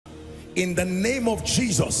in the name of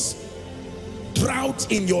Jesus,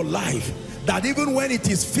 drought in your life, that even when it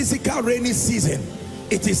is physical rainy season,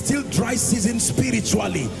 it is still dry season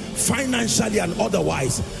spiritually, financially and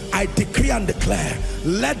otherwise. I decree and declare,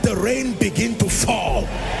 let the rain begin to fall.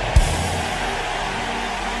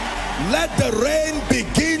 Let the rain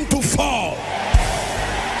begin to fall.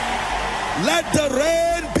 Let the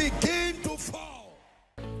rain begin to fall.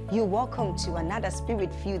 You're welcome to another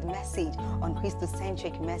spirit-filled message on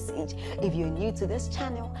Christocentric Message. If you're new to this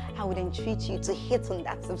channel, I would entreat you to hit on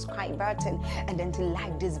that subscribe button and then to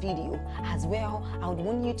like this video. As well, I would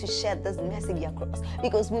want you to share this message across,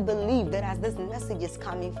 because we believe that as this message is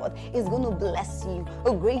coming forth, it's going to bless you.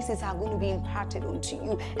 Graces are going to be imparted unto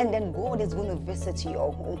you, and then God is going to visit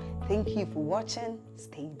your home. Thank you for watching.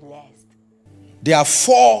 Stay blessed. There are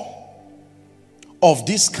 4 of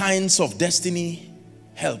these kinds of destiny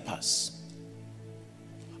helpers,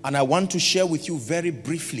 and I want to share with you very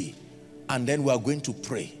briefly, and then we are going to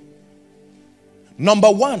pray.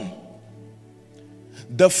 Number 1,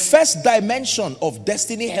 the first dimension of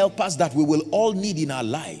destiny helpers that we will all need in our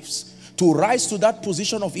lives to rise to that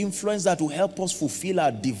position of influence that will help us fulfill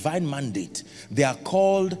our divine mandate. They are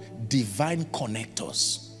called divine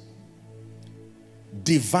connectors.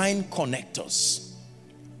 Divine connectors.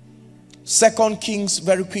 2 Kings,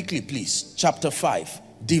 very quickly please, chapter 5.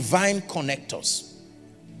 Divine connectors.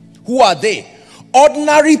 Who are they?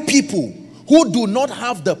 Ordinary people who do not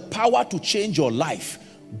have the power to change your life,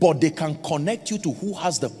 but they can connect you to who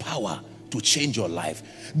has the power to change your life.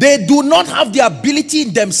 They do not have the ability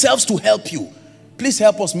in themselves to help you. Please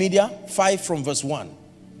help us, media. 5 from verse 1.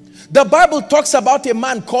 The Bible talks about a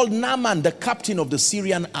man called Naaman, the captain of the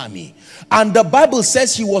Syrian army. And the Bible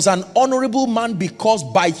says he was an honorable man because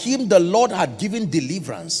by him the Lord had given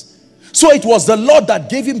deliverance. So it was the Lord that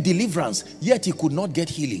gave him deliverance, yet he could not get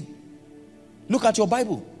healing. Look at your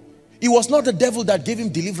Bible. It was not the devil that gave him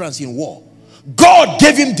deliverance in war. God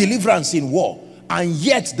gave him deliverance in war. And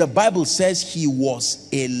yet the Bible says he was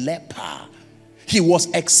a leper. He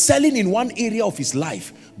was excelling in one area of his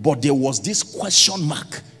life, but there was this question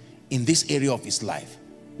mark in this area of his life.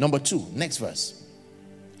 Number 2, next verse.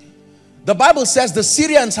 The Bible says the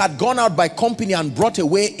Syrians had gone out by company and brought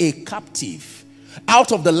away a captive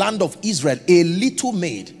out of the land of Israel, a little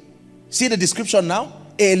maid. See the description now?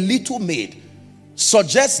 A little maid.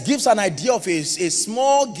 Gives an idea of a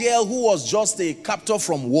small girl who was just a captive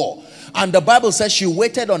from war. And the Bible says she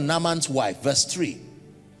waited on Naaman's wife. Verse 3.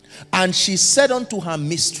 And she said unto her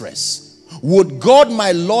mistress, would God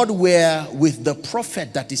my Lord were with the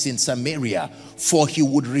prophet that is in Samaria, for he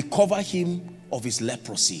would recover him of his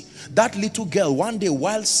leprosy. That little girl, one day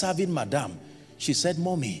while serving Madame, she said,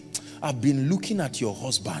 Mommy, I've been looking at your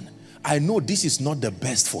husband. I know this is not the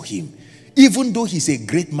best for him. Even though he's a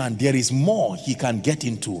great man, there is more he can get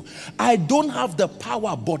into. I don't have the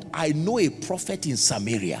power, but I know a prophet in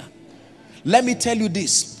Samaria. Let me tell you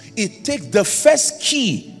this. It takes the first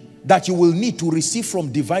key that you will need to receive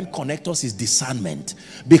from divine connectors is discernment,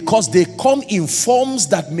 because they come in forms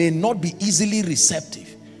that may not be easily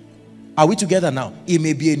receptive. Are we together now? It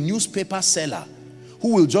may be a newspaper seller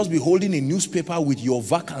who will just be holding a newspaper with your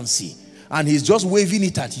vacancy, and he's just waving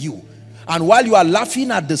it at you, and while you are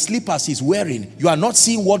laughing at the slippers he's wearing, you are not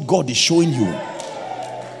seeing what God is showing you.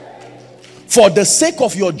 For the sake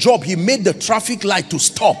of your job, he made the traffic light to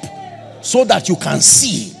stop so that you can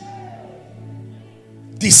see.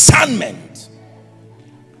 Discernment.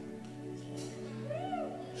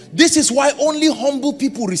 This is why only humble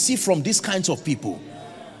people receive from these kinds of people.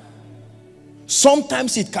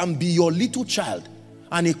 Sometimes it can be your little child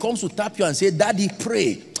and he comes to tap you and say, Daddy,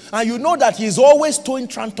 pray. And you know that he's always throwing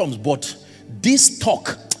tantrums, but this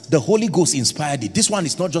talk, the Holy Ghost inspired it. This one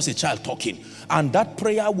is not just a child talking. And that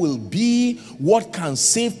prayer will be what can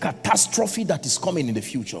save catastrophe that is coming in the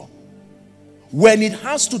future. When it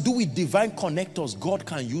has to do with divine connectors, God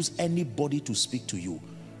can use anybody to speak to you.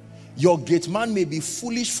 Your gate man may be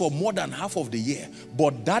foolish for more than half of the year,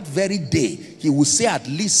 but that very day he will say at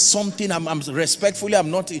least something. I'm respectfully, I'm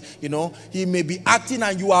not, you know, he may be acting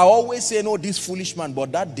and you are always saying, oh, this foolish man,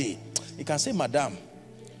 but that day he can say, Madam,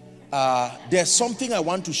 there's something I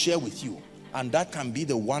want to share with you, and that can be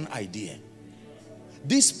the one idea.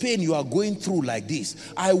 This pain you are going through like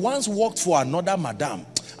this, I once worked for another madam,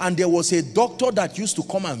 and there was a doctor that used to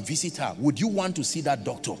come and visit her. Would you want to see that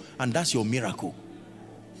doctor? And that's your miracle.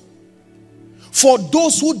 For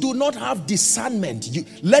those who do not have discernment,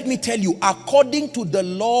 let me tell you, according to the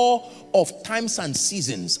law of times and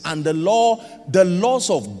seasons and the laws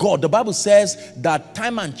of God, the Bible says that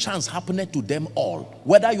time and chance happeneth to them all,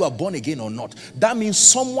 whether you are born again or not. That means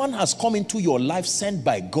someone has come into your life sent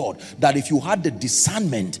by God, that if you had the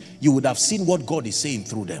discernment, you would have seen what God is saying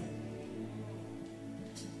through them.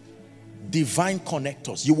 Divine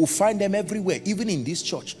connectors, you will find them everywhere, even in this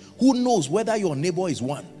church. Who knows whether your neighbor is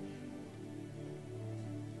one?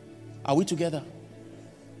 Are we together?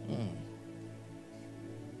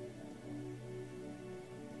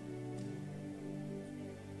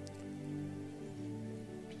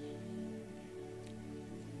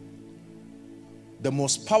 The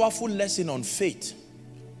most powerful lesson on faith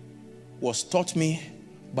was taught me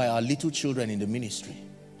by our little children in the ministry.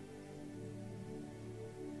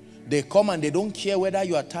 They come and they don't care whether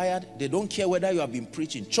you are tired. They don't care whether you have been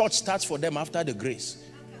preaching. Church starts for them after the grace.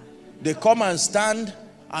 They come and stand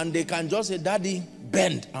and they can just say, Daddy,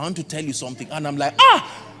 bend. I want to tell you something. And I'm like,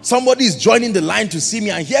 somebody is joining the line to see me.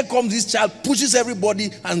 And here comes this child, pushes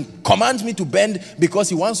everybody and commands me to bend because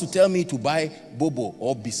he wants to tell me to buy bobo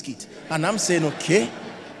or biscuit. And I'm saying, okay.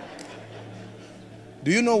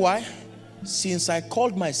 Do you know why? Since I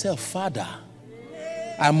called myself Father,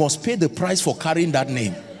 I must pay the price for carrying that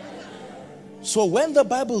name. So when the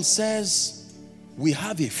Bible says we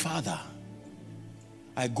have a Father,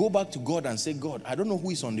 I go back to God and say, God, I don't know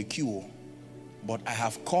who is on the queue, but I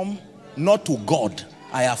have come not to God,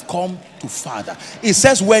 I have come to Father. It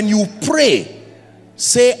says when you pray,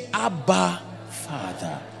 say Abba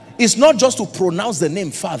Father. It's not just to pronounce the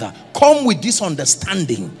name Father. Come with this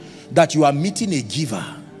understanding that you are meeting a giver.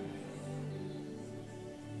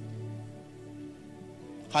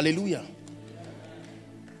 Hallelujah.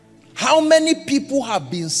 How many people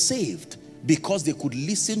have been saved because they could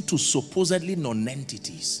listen to supposedly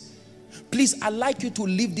non-entities? Please, I'd like you to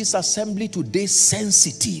leave this assembly today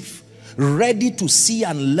sensitive, ready to see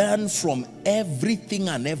and learn from everything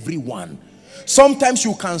and everyone. Sometimes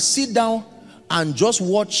you can sit down and just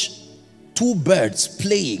watch two birds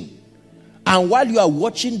playing, and while you are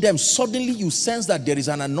watching them, suddenly you sense that there is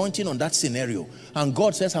an anointing on that scenario, and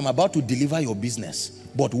God says, I'm about to deliver your business.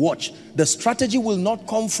 But watch, the strategy will not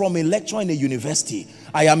come from a lecture in a university.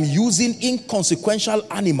 I am using inconsequential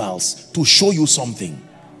animals to show you something.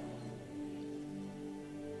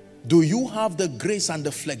 Do you have the grace and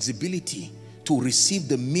the flexibility to receive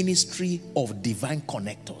the ministry of divine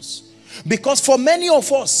connectors? Because for many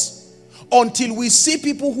of us, until we see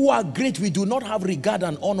people who are great, we do not have regard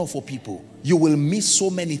and honor for people. You will miss so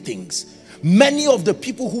many things. Many of the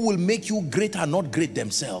people who will make you great are not great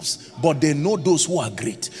themselves, but they know those who are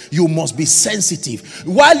great. You must be sensitive.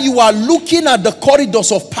 While you are looking at the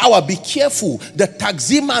corridors of power, be careful. The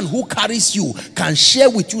taxi man who carries you can share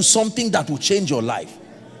with you something that will change your life.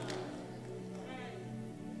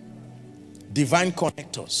 Divine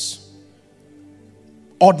connectors.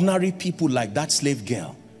 Ordinary people like that slave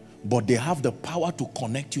girl, but they have the power to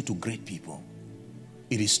connect you to great people.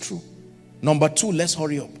 It is true. Number two, let's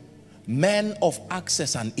hurry up. Men of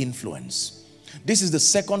access and influence. This is the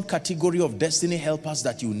second category of destiny helpers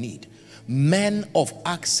that you need. Men of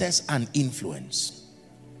access and influence.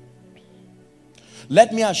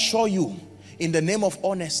 Let me assure you, in the name of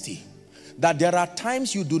honesty, that there are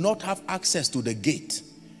times you do not have access to the gate.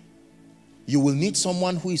 You will need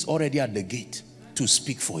someone who is already at the gate to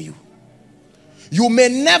speak for you. You may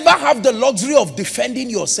never have the luxury of defending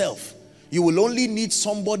yourself. You will only need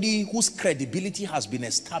somebody whose credibility has been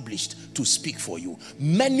established to speak for you.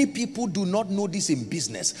 Many people do not know this in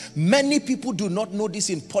business. Many people do not know this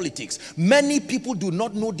in politics. Many people do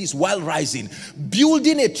not know this while rising.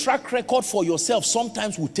 Building a track record for yourself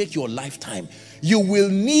sometimes will take your lifetime. You will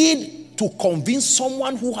need to convince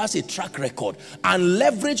someone who has a track record and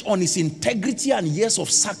leverage on his integrity and years of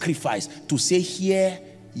sacrifice to say, hear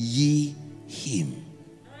ye him.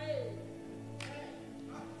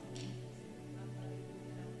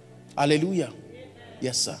 Hallelujah.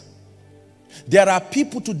 Yes, sir. There are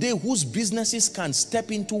people today whose businesses can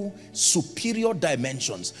step into superior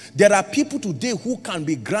dimensions. There are people today who can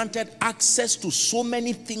be granted access to so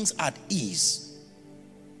many things at ease.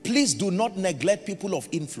 Please do not neglect people of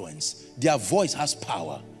influence. Their voice has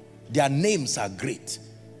power. Their names are great.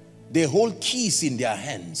 They hold keys in their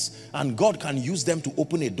hands, and God can use them to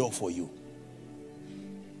open a door for you.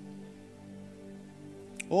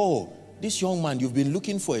 Oh, this young man, you've been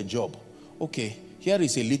looking for a job. Okay, here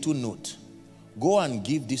is a little note. Go and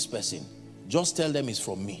give this person. Just tell them it's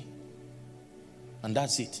from me. And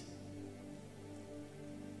that's it.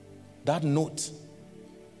 That note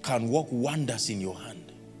can work wonders in your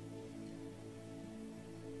hand.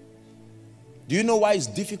 Do you know why it's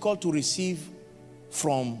difficult to receive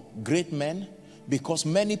from great men? Because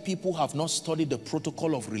many people have not studied the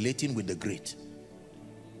protocol of relating with the great.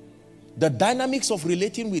 The dynamics of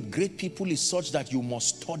relating with great people is such that you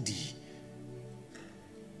must study.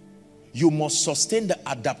 You must sustain the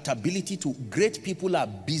adaptability to great people. Are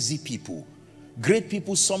busy people. Great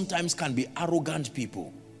people sometimes can be arrogant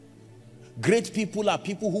people. Great people are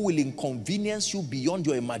people who will inconvenience you beyond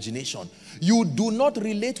your imagination. You do not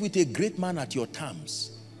relate with a great man at your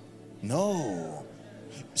terms. No.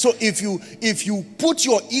 So if you put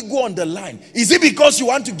your ego on the line, is it because you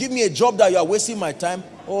want to give me a job that you are wasting my time?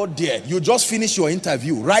 Oh dear, you just finished your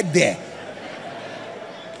interview right there.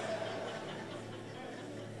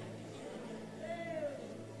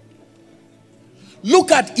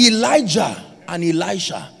 Look at Elijah and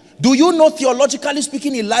Elisha. Do you know, theologically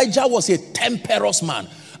speaking, Elijah was a temperous man?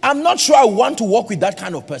 I'm not sure I want to work with that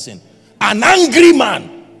kind of person. An angry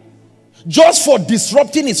man. Just for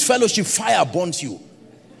disrupting his fellowship, fire burns you.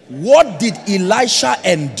 What did Elisha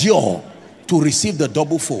endure to receive the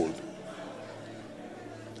double fold?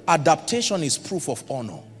 Adaptation is proof of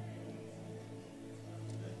honor.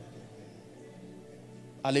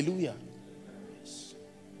 Hallelujah.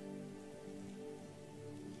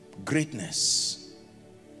 Greatness.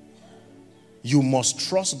 You must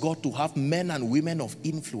trust God to have men and women of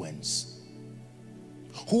influence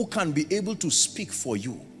who can be able to speak for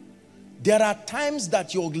you. There are times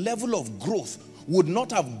that your level of growth would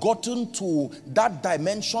not have gotten to that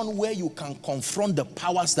dimension where you can confront the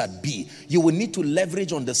powers that be. You will need to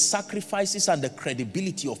leverage on the sacrifices and the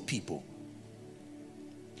credibility of people.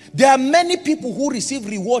 There are many people who receive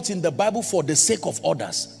rewards in the Bible for the sake of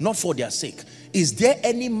others, not for their sake. Is there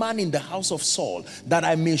any man in the house of Saul that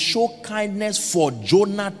I may show kindness for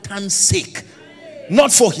Jonathan's sake,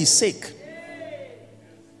 not for his sake?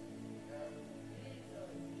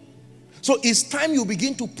 So it's time you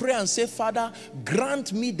begin to pray and say, Father,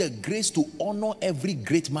 grant me the grace to honor every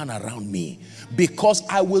great man around me, because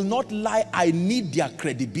I will not lie, I need their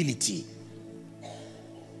credibility.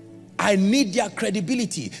 I need their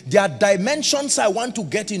credibility. There are dimensions I want to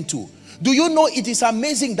get into. Do you know it is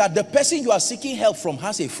amazing that the person you are seeking help from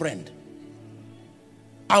has a friend?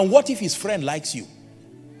 And what if his friend likes you?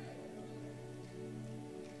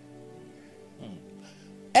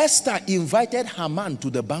 Esther invited Haman to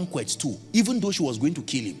the banquet too, even though she was going to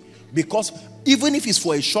kill him. Because even if it's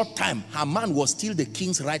for a short time, Haman was still the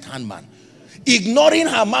king's right-hand man. Ignoring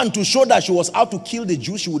Haman to show that she was out to kill the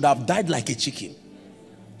Jews, she would have died like a chicken.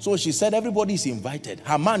 So she said, everybody is invited.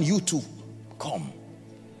 Haman, you too, come.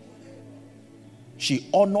 She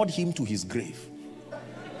honored him to his grave.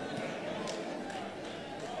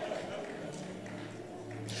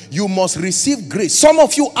 You must receive grace. Some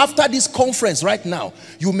of you, after this conference right now,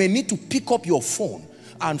 you may need to pick up your phone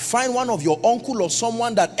and find one of your uncle or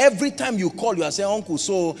someone that every time you call, you are saying, uncle,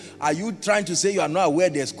 so are you trying to say you are not aware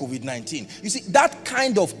there's COVID-19? You see, that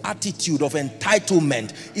kind of attitude of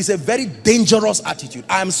entitlement is a very dangerous attitude.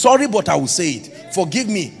 I am sorry, but I will say it. Forgive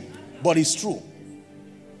me, but it's true.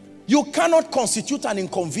 You cannot constitute an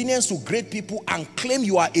inconvenience to great people and claim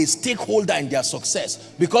you are a stakeholder in their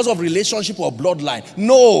success because of relationship or bloodline.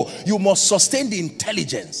 No, you must sustain the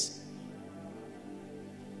intelligence.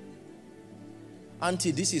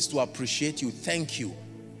 Auntie, this is to appreciate you. Thank you.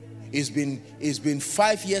 It's been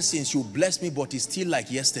 5 years since you blessed me, but it's still like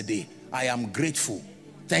yesterday. I am grateful.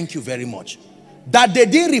 Thank you very much. That they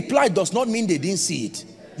didn't reply does not mean they didn't see it.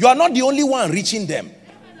 You are not the only one reaching them.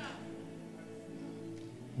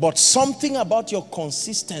 But something about your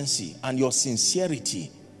consistency and your sincerity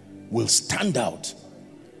will stand out.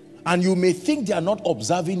 And you may think they are not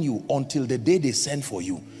observing you until the day they send for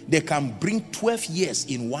you. They can bring 12 years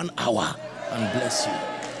in 1 hour and bless you.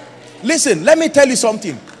 Listen, let me tell you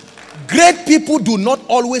something. Great people do not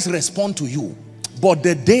always respond to you. But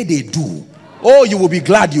the day they do, oh, you will be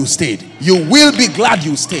glad you stayed. You will be glad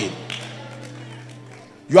you stayed.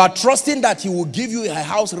 You are trusting that he will give you a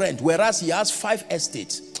house rent, whereas he has 5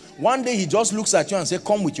 estates. One day he just looks at you and says,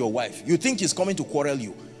 come with your wife. You think he's coming to quarrel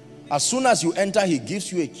you. As soon as you enter, he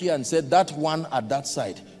gives you a key and said, that one at that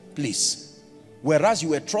side, please. Whereas you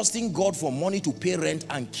were trusting God for money to pay rent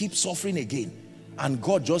and keep suffering again. And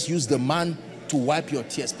God just used the man to wipe your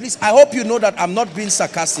tears. Please, I hope you know that I'm not being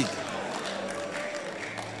sarcastic.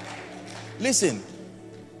 Listen,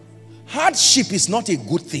 hardship is not a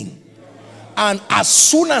good thing. And as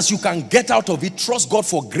soon as you can get out of it, trust God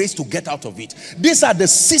for grace to get out of it. These are the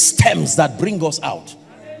systems that bring us out.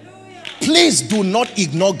 Please do not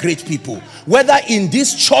ignore great people, whether in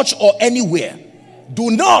this church or anywhere.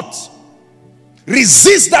 Do not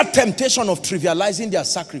resist that temptation of trivializing their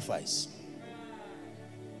sacrifice.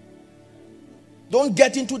 Don't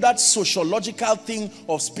get into that sociological thing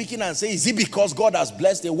of speaking and say, is it because God has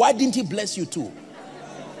blessed you? Why didn't he bless you too?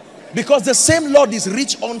 Because the same Lord is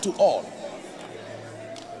rich unto all.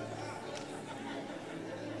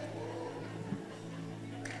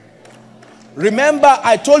 Remember,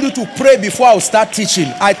 I told you to pray before I start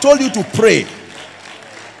teaching. I told you to pray.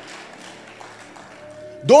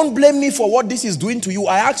 Don't blame me for what this is doing to you.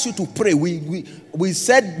 I asked you to pray. We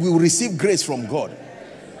said we will receive grace from God.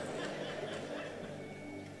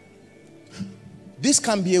 This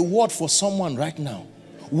can be a word for someone right now.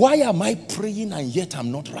 Why am I praying and yet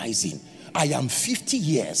I'm not rising? I am 50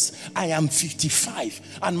 years. I am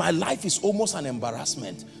 55. And my life is almost an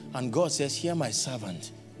embarrassment. And God says, here my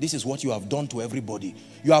servant. This is what you have done to everybody.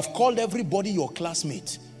 You have called everybody your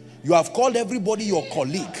classmate. You have called everybody your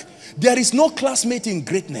colleague. There is no classmate in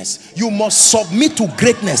greatness. You must submit to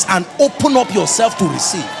greatness and open up yourself to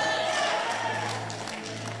receive.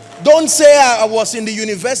 Don't say I was in the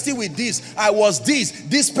university with this. I was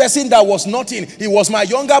this person that was nothing. He was my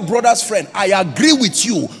younger brother's friend. I agree with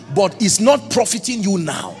you, but it's not profiting you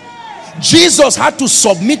now. Jesus had to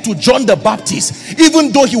submit to John the Baptist,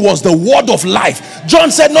 even though he was the word of life.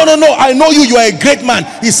 John said, no, I know you are a great man.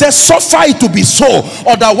 He says, suffer it to be so,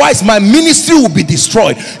 otherwise my ministry will be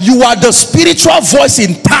destroyed. You are the spiritual voice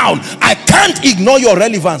in town. I can't ignore your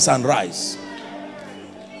relevance and rise.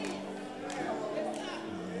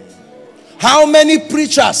 How many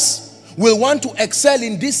preachers will want to excel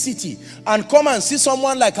in this city and come and see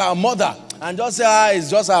someone like our mother and just say, it's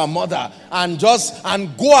just our mother, and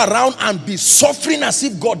go around and be suffering as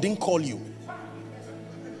if God didn't call you?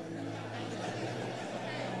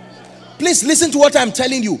 Please listen to what I'm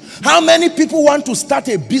telling you. How many people want to start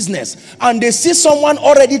a business and they see someone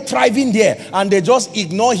already thriving there and they just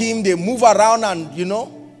ignore him, they move around and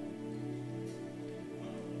No.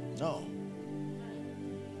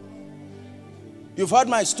 You've heard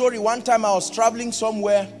my story. One time I was traveling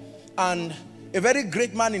somewhere and a very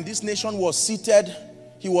great man in this nation was seated.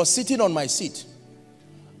 He was sitting on my seat.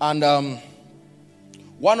 And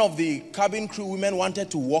one of the cabin crew women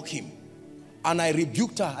wanted to walk him. And I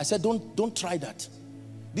rebuked her. I said, don't try that.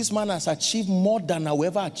 This man has achieved more than I will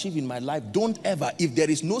ever achieve in my life. Don't ever. If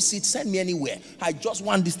there is no seat, send me anywhere. I just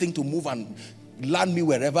want this thing to move and land me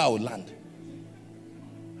wherever I will land.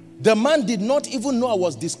 The man did not even know I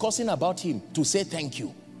was discussing about him to say thank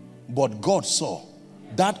you. But God saw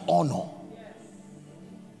that honor.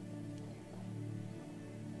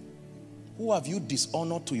 Who have you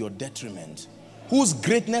dishonored to your detriment? Whose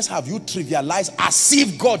greatness have you trivialized as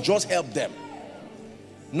if God just helped them?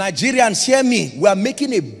 Nigerians, hear me. We are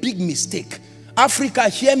making a big mistake. Africa,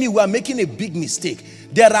 hear me. We are making a big mistake.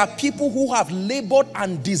 There are people who have labored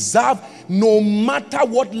and deserve, no matter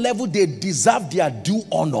what level, they deserve their due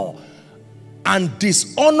honor. And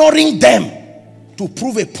dishonoring them to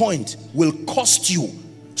prove a point will cost you,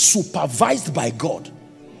 supervised by God.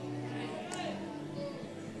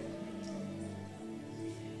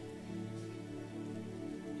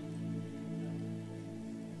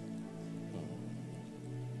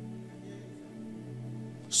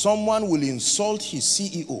 Someone will insult his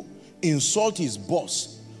CEO, insult his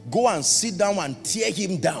boss, go and sit down and tear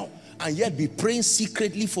him down, and yet be praying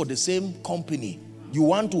secretly for the same company. You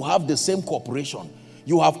want to have the same corporation.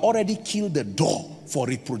 You have already killed the door for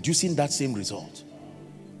reproducing that same result.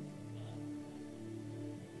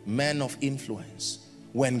 Men of influence.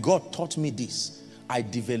 When God taught me this, I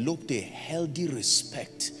developed a healthy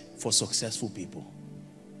respect for successful people.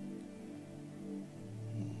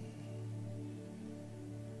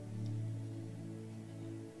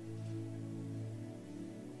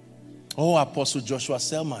 Oh, Apostle Joshua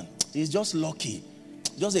Selman, he's just lucky.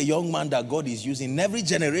 Just a young man that God is using. In every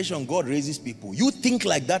generation, God raises people. You think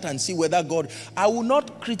like that and see whether God... I will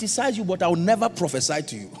not criticize you, but I will never prophesy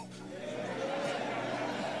to you.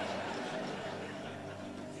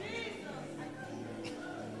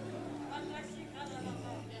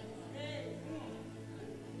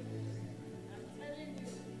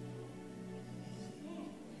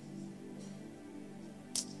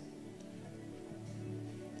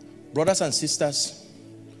 Brothers and sisters,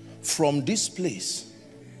 from this place,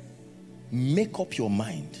 make up your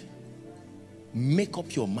mind. Make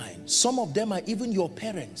up your mind. Some of them are even your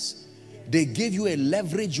parents. They gave you a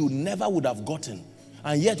leverage you never would have gotten.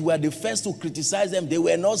 And yet we are the first to criticize them. They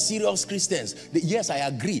were not serious Christians. Yes, I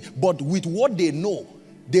agree. But with what they know,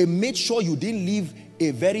 they made sure you didn't live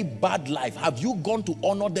a very bad life. Have you gone to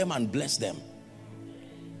honor them and bless them?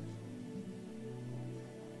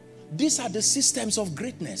 These are the systems of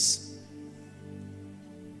greatness.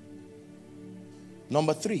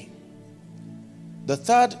 Number 3. The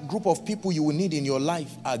third group of people you will need in your life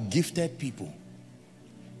are gifted people.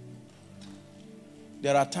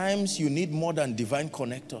 There are times you need more than divine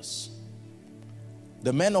connectors.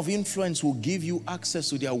 The men of influence will give you access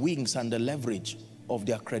to their wings and the leverage of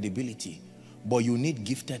their credibility. But you need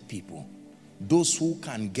gifted people. Those who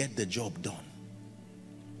can get the job done.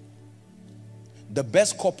 The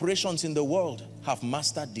best corporations in the world have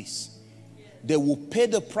mastered this. They will pay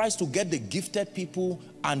the price to get the gifted people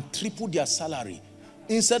and triple their salary,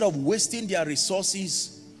 instead of wasting their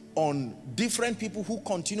resources on different people who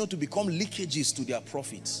continue to become leakages to their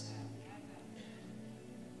profits.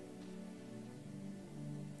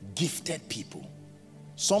 Gifted people.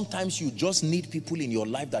 Sometimes you just need people in your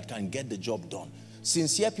life that can get the job done.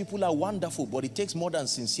 Sincere people are wonderful, but it takes more than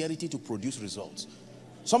sincerity to produce results.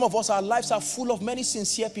 Some of us, our lives are full of many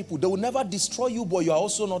sincere people. They will never destroy you, but you are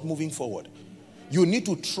also not moving forward. You need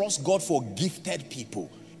to trust God for gifted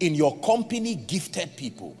people. In your company, gifted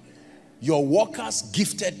people. Your workers,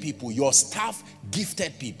 gifted people. Your staff,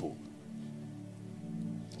 gifted people.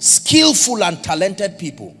 Skillful and talented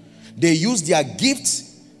people. They use their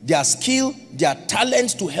gifts, their skill, their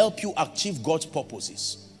talents to help you achieve God's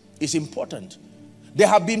purposes. It's important. There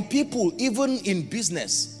have been people, even in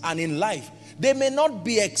business and in life, they may not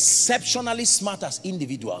be exceptionally smart as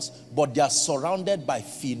individuals, but they are surrounded by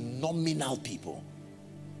phenomenal people.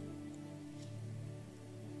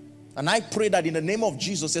 And I pray that in the name of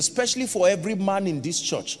Jesus, especially for every man in this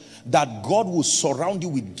church, that God will surround you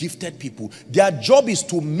with gifted people. Their job is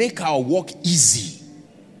to make our work easy.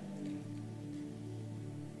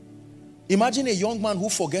 Imagine a young man who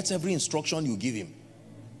forgets every instruction you give him.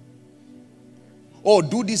 Oh,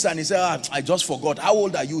 do this, and he says, I just forgot. How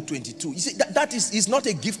old are you? 22. You see, he's not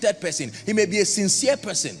a gifted person. He may be a sincere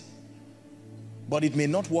person, but it may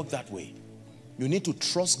not work that way. You need to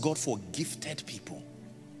trust God for gifted people.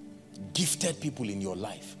 Gifted people in your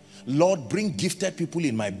life. Lord, bring gifted people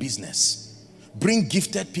in my business. Bring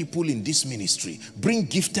gifted people in this ministry. Bring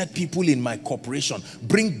gifted people in my corporation.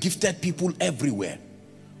 Bring gifted people everywhere.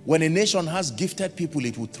 When a nation has gifted people,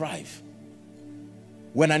 it will thrive.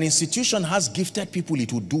 When an institution has gifted people,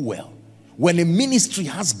 it will do well. When a ministry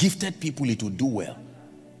has gifted people, it will do well.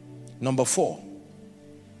 Number 4.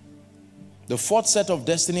 The fourth set of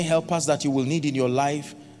destiny helpers that you will need in your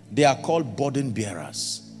life, they are called burden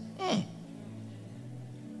bearers.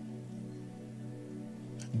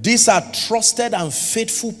 These are trusted and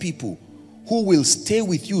faithful people who will stay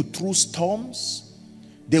with you through storms.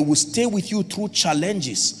 They will stay with you through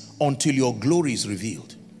challenges until your glory is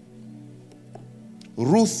revealed.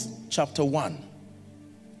 Ruth chapter 1.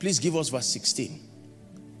 Please give us verse 16.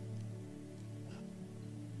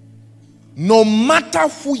 No matter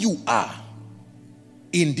who you are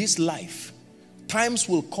in this life, times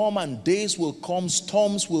will come and days will come,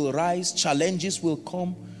 storms will rise, challenges will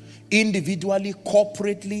come, individually,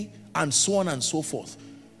 corporately, and so on and so forth.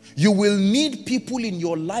 You will need people in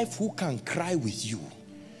your life who can cry with you.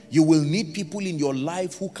 You will need people in your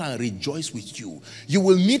life who can rejoice with you. You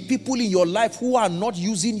will need people in your life who are not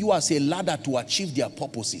using you as a ladder to achieve their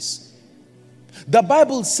purposes. The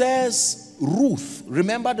Bible says Ruth,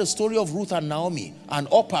 remember the story of Ruth and Naomi and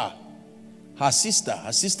Orpah, her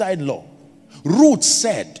sister-in-law. Ruth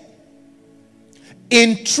said,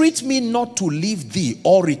 entreat me not to leave thee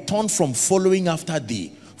or return from following after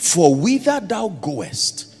thee, for whither thou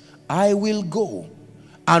goest, I will go.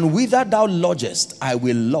 And whither thou lodgest, I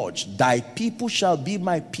will lodge. Thy people shall be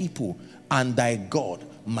my people, and thy God,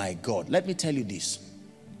 my God. Let me tell you this.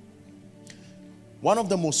 One of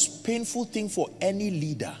the most painful things for any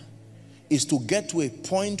leader is to get to a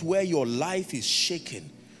point where your life is shaken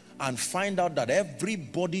and find out that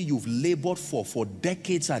everybody you've labored for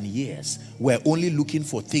decades and years were only looking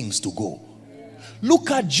for things to go.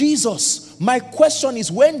 Look at Jesus. My question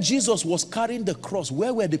is, when Jesus was carrying the cross,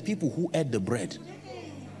 where were the people who ate the bread?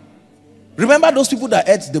 Remember those people that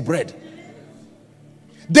ate the bread?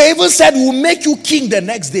 They even said, we'll make you king the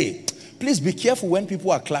next day. Please be careful when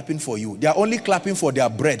people are clapping for you. They are only clapping for their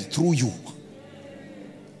bread through you.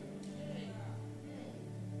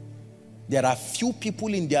 There are few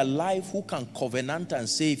people in their life who can covenant and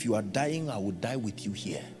say, if you are dying, I will die with you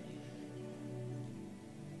here.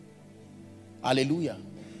 Hallelujah.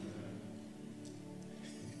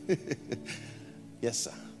 Yes,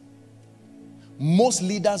 sir. Most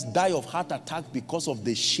leaders die of heart attack because of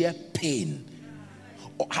the sheer pain.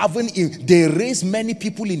 They raise many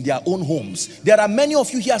people in their own homes. There are many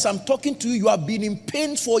of you here, as I'm talking to you, you have been in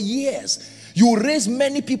pain for years. You raise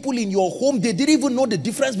many people in your home. They didn't even know the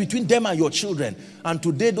difference between them and your children. And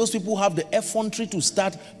today, those people have the effrontery to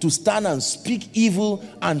stand and speak evil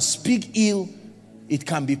and speak ill. It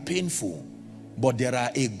can be painful. But there are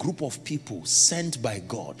a group of people sent by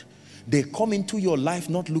God. They come into your life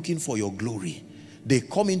not looking for your glory. They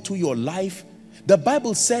come into your life. The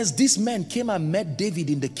Bible says this man came and met David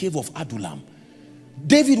in the cave of Adullam.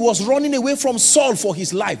 David was running away from Saul for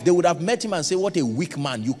his life. They would have met him and say, what a weak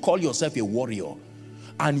man. You call yourself a warrior.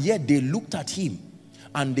 And yet they looked at him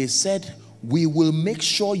and they said, we will make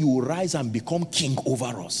sure you rise and become king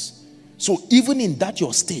over us. So even in that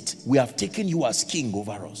your state, we have taken you as king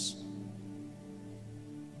over us.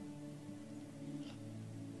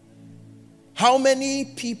 How many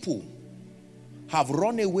people have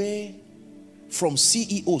run away from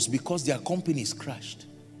CEOs because their companies crashed?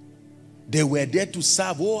 They were there to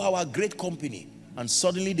serve, oh, our great company. And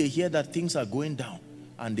suddenly they hear that things are going down.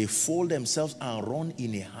 And they fold themselves and run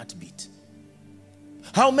in a heartbeat.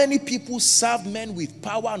 How many people serve men with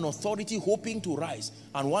power and authority hoping to rise?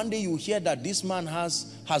 And one day you hear that this man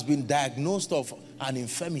has been diagnosed of an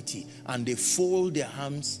infirmity. And they fold their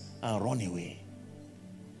hands and run away.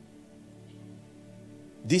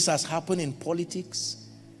 This has happened in politics.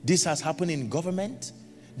 This has happened in government.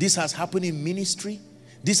 This has happened in ministry.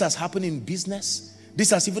 This has happened in business.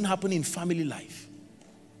 This has even happened in family life.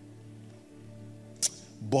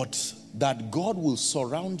 But that God will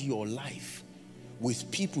surround your life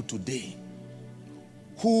with people today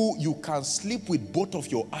who you can sleep with both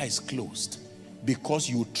of your eyes closed because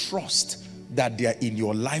you trust that they are in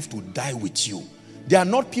your life to die with you. They are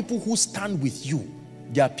not people who stand with you.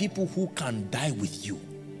 They are people who can die with you.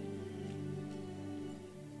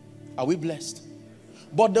 Are we blessed?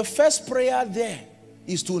 But the first prayer there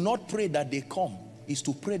is to not pray that they come, is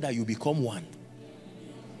to pray that you become one.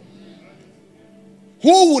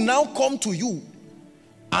 Who will now come to you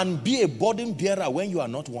and be a burden bearer when you are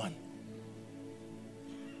not one?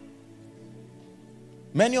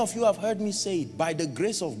 Many of you have heard me say it, by the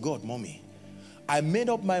grace of God, mommy, I made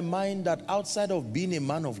up my mind that outside of being a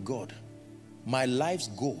man of God, my life's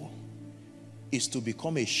goal is to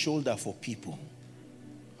become a shoulder for people.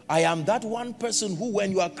 I am that one person who,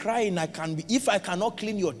 when you are crying, if I cannot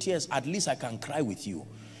clean your tears, at least I can cry with you.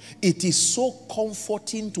 It is so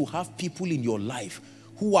comforting to have people in your life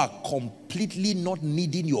who are completely not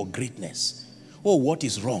needing your greatness. Oh, what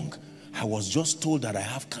is wrong? I was just told that I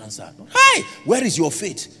have cancer. Hi, where is your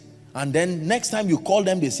faith? And then next time you call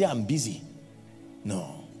them, they say, I'm busy.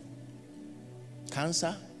 No.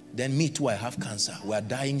 Cancer? Then me too, I have cancer. We are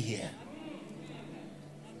dying here.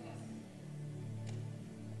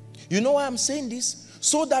 You know why I'm saying this?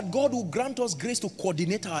 So that God will grant us grace to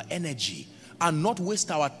coordinate our energy and not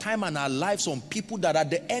waste our time and our lives on people that at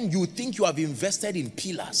the end you think you have invested in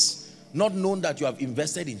pillars, not knowing that you have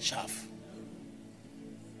invested in chaff.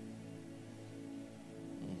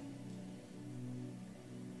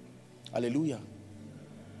 Hallelujah.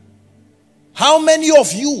 How many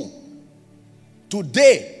of you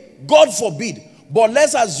today, God forbid, but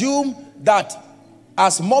let's assume that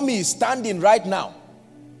as mommy is standing right now,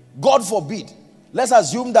 God forbid, let's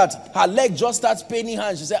assume that her leg just starts paining her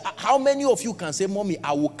and she said, how many of you can say, mommy,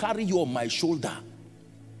 I will carry you on my shoulder?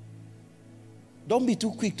 Don't be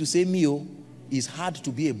too quick to say, Mio, it's hard to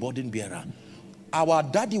be a burden bearer. Our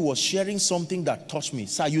daddy was sharing something that touched me.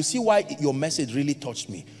 Sir, you see why your message really touched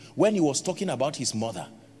me? When he was talking about his mother.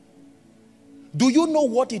 Do you know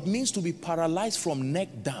what it means to be paralyzed from neck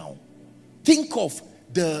down? Think of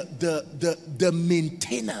the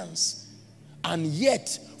maintenance. And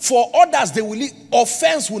yet, for others, they will leave.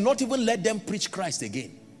 Offense will not even let them preach Christ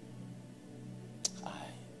again.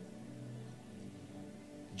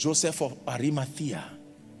 Joseph of Arimathea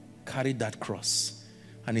carried that cross.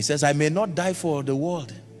 And he says, I may not die for the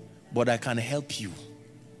world, but I can help you.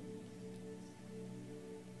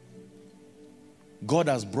 God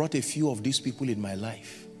has brought a few of these people in my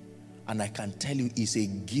life. And I can tell you, it's a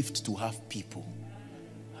gift to have people.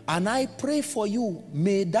 And I pray for you,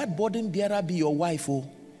 may that burden bearer be your wife, oh,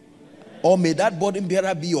 or may that burden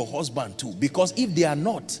bearer be your husband too. Because if they are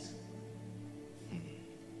not,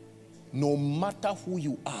 no matter who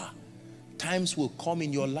you are, times will come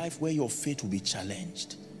in your life where your faith will be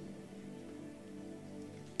challenged.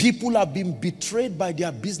 People have been betrayed by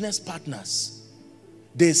their business partners.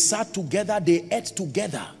 They sat together, they ate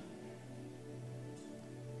together.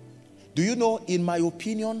 Do you know, in my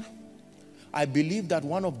opinion, I believe that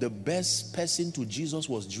one of the best person to Jesus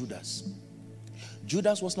was Judas.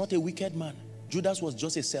 Judas was not a wicked man. Judas was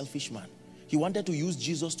just a selfish man. He wanted to use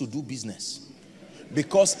Jesus to do business.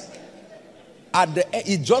 Because at the end,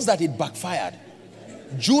 it's just that it backfired.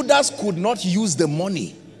 Judas could not use the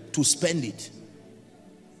money to spend it.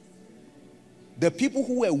 The people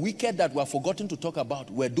who were wicked that were forgotten to talk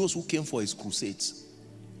about were those who came for his crusades.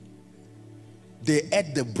 They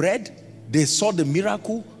ate the bread. They saw the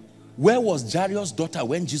miracle. Where was Jairus' daughter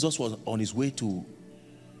when Jesus was on his way to?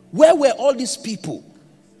 Where were all these people?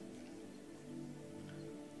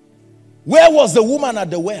 Where was the woman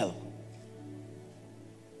at the well?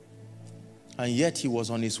 And yet he was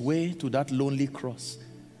on his way to that lonely cross.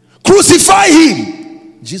 Crucify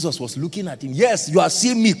him! Jesus was looking at him. Yes, you are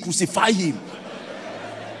seeing me. Crucify him.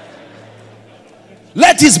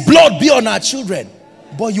 Let his blood be on our children.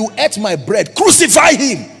 But you ate my bread. Crucify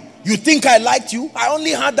him. You think I liked you? I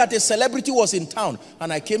only heard that a celebrity was in town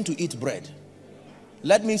and I came to eat bread.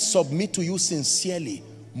 Let me submit to you sincerely.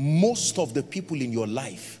 Most of the people in your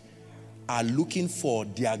life are looking for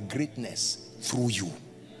their greatness through you.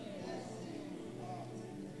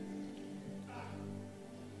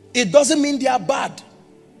 It doesn't mean they are bad.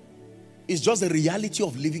 It's just the reality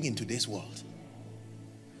of living in today's world.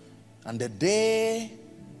 And the day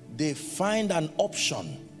they find an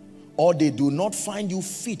option, or they do not find you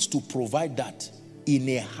fit to provide that, in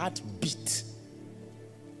a heartbeat,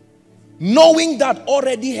 knowing that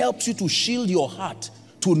already helps you to shield your heart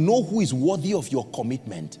to know who is worthy of your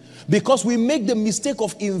commitment. Because we make the mistake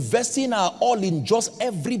of investing our all in just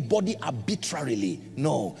everybody arbitrarily.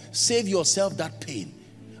 No, save yourself that pain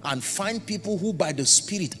and find people who by the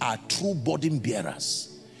Spirit are true burden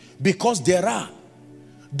bearers. Because there are.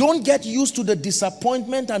 Don't get used to the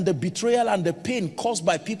disappointment and the betrayal and the pain caused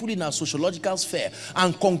by people in our sociological sphere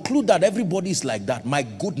and conclude that everybody is like that. My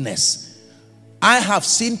goodness. I have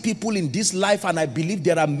seen people in this life, and I believe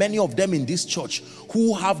there are many of them in this church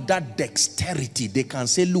who have that dexterity. They can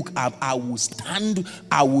say, look, I will stand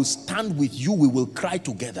with you. We will cry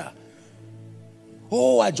together.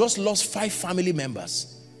 Oh, I just lost 5 family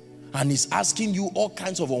members. And he's asking you all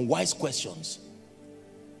kinds of unwise questions.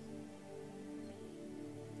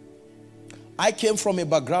 I came from a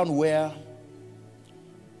background where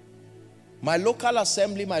my local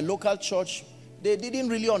assembly, my local church, they didn't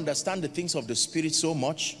really understand the things of the Spirit so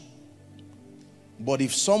much. But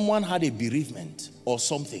if someone had a bereavement or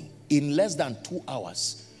something, in less than 2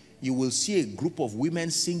 hours, you will see a group of women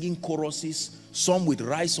singing choruses, some with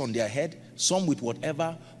rice on their head, some with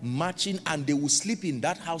whatever, marching, and they will sleep in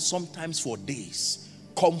that house sometimes for days,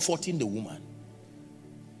 comforting the woman.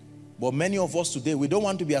 But many of us today, we don't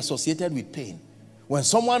want to be associated with pain. When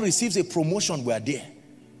someone receives a promotion, we are there.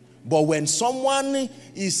 But when someone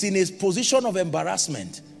is in a position of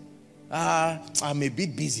embarrassment, I'm a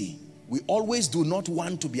bit busy. We always do not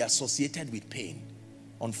want to be associated with pain,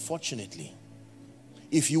 unfortunately.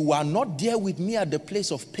 If you are not there with me at the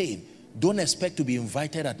place of pain, don't expect to be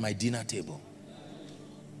invited at my dinner table.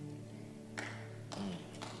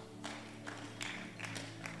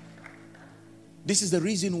 This is the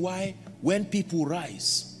reason why when people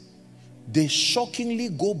rise, they shockingly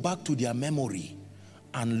go back to their memory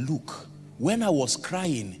and look, when I was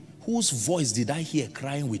crying, whose voice did I hear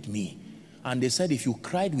crying with me? And they said, if you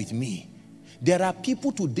cried with me, there are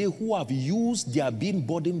people today who have used their being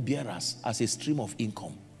burden bearers as a stream of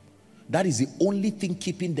income. That is the only thing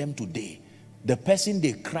keeping them today. The person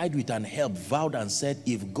they cried with and helped vowed and said,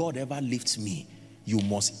 if God ever lifts me, you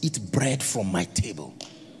must eat bread from my table.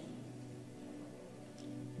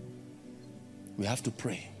 We have to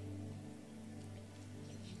pray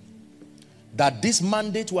that this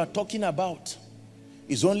mandate we are talking about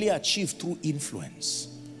is only achieved through influence,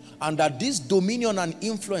 and that this dominion and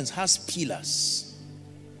influence has pillars.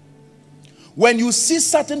 When you see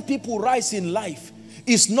certain people rise in life,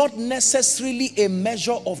 it's not necessarily a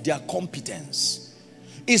measure of their competence.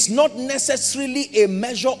 It's not necessarily a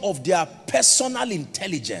measure of their personal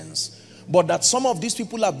intelligence, but that some of these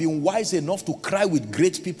people have been wise enough to cry with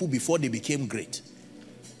great people before they became great.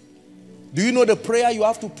 Do you know the prayer you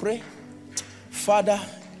have to pray? Father,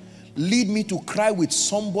 lead me to cry with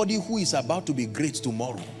somebody who is about to be great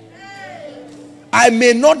tomorrow. I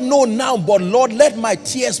may not know now, but Lord, let my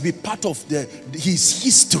tears be part of his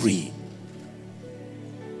history.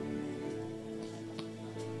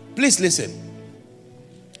 Please listen.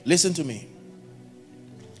 Listen to me.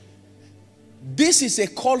 This is a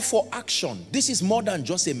call for action. This is more than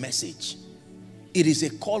just a message. It is a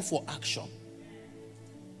call for action.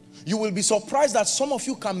 You will be surprised that some of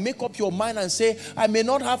you can make up your mind and say, I may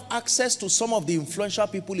not have access to some of the influential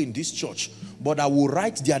people in this church, but I will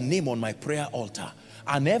write their name on my prayer altar.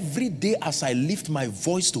 And every day as I lift my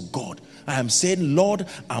voice to God, I am saying, Lord,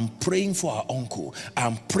 I'm praying for our uncle.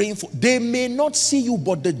 I'm praying for... They may not see you,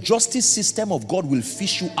 but the justice system of God will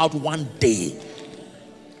fish you out one day.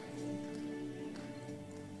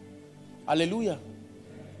 Hallelujah.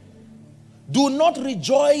 Do not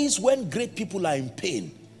rejoice when great people are in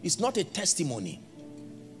pain. It's not a testimony.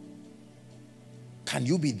 Can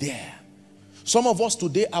you be there? Some of us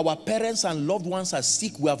today, our parents and loved ones are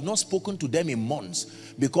sick. We have not spoken to them in months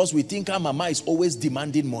because we think our mama is always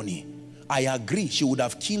demanding money. I agree, she would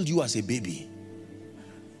have killed you as a baby.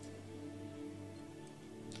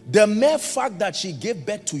 The mere fact that she gave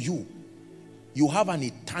birth to you, you have an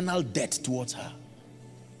eternal debt towards her.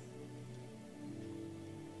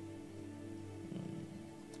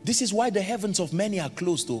 This is why the heavens of many are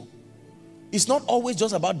closed though. It's not always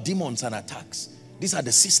just about demons and attacks. These are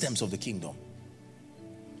the systems of the kingdom.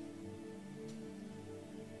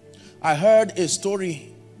 I heard a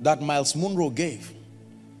story that Miles Monroe gave.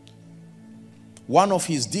 One of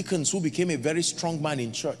his deacons who became a very strong man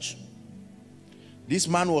in church. This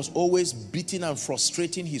man was always beating and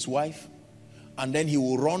frustrating his wife, and then he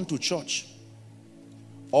will run to church.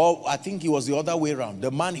 Or I think it was the other way around. The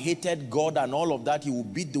man hated God and all of that. He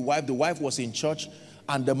would beat the wife. The wife was in church,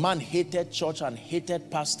 and the man hated church and hated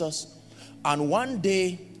pastors. And one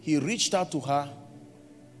day he reached out to her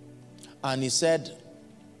and he said,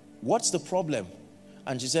 "What's the problem?"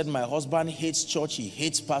 And she said, "My husband hates church, he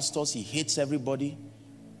hates pastors, he hates everybody."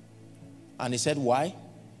 And he said, "Why?"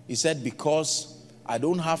 He said, "Because I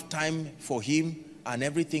don't have time for him and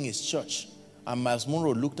everything is church." And Miles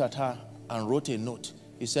Monroe looked at her and wrote a note.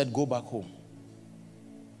 He said, "Go back home."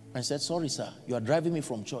 I said, "Sorry sir, you are driving me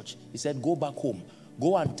from church." He said, "Go back home.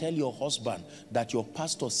 Go and tell your husband that your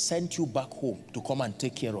pastor sent you back home to come and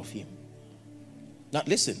take care of him." Now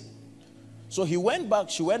listen. So he went back,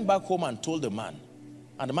 she went back home and told the man.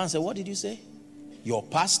 And the man said, "What did you say? Your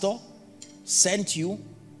pastor sent you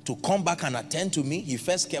to come back and attend to me?" He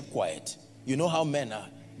first kept quiet. You know how men are.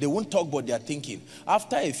 They won't talk, but they are thinking.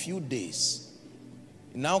 After a few days,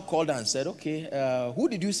 he now called and said, "Okay, who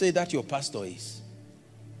did you say that your pastor is?"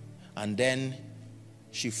 And then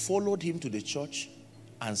she followed him to the church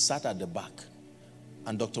and sat at the back.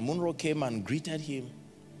 And Dr. Monroe came and greeted him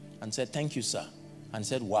and said, "Thank you, sir." And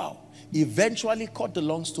said, "Wow." Eventually, cut the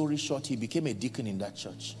long story short, he became a deacon in that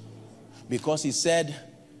church. Because he said,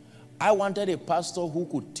 "I wanted a pastor who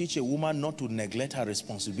could teach a woman not to neglect her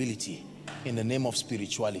responsibility in the name of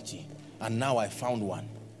spirituality. And now I found one."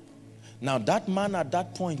 Now that man at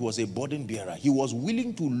that point was a burden bearer. He was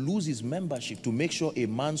willing to lose his membership to make sure a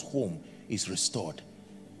man's home is restored.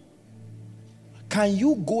 Can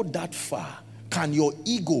you go that far? Can your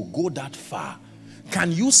ego go that far?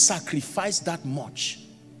 Can you sacrifice that much?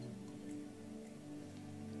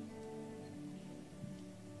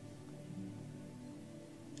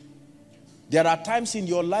 There are times in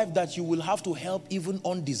your life that you will have to help even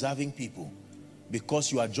undeserving people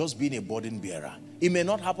because you are just being a burden bearer. It may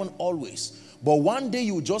not happen always, but one day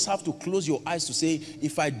you just have to close your eyes to say,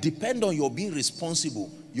 if I depend on your being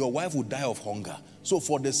responsible, your wife will die of hunger. So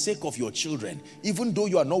for the sake of your children, even though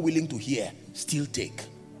you are not willing to hear, still take.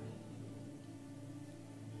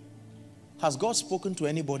 Has God spoken to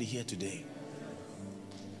anybody here today?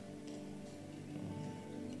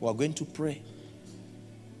 We are going to pray.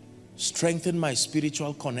 Strengthen my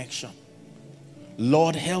spiritual connection.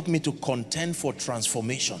 Lord, help me to contend for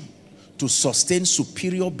transformation, to sustain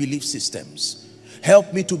superior belief systems.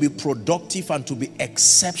 Help me to be productive and to be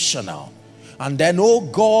exceptional. And then, oh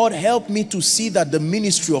God, help me to see that the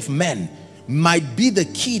ministry of men might be the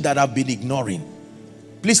key that I've been ignoring.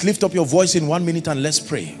 Please lift up your voice in 1 minute and let's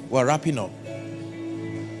pray. We're wrapping up.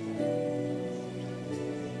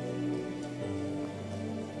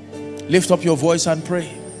 Lift up your voice and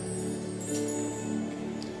pray.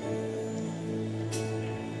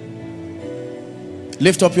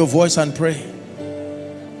 Lift up your voice and pray.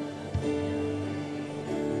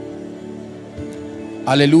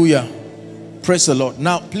 Hallelujah. Praise the Lord.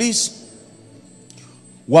 Now, please,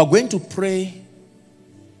 we are going to pray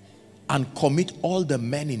and commit all the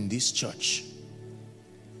men in this church.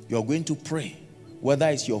 You are going to pray. Whether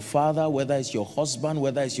it's your father, whether it's your husband,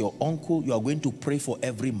 whether it's your uncle, you are going to pray for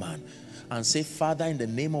every man. And say, Father, in the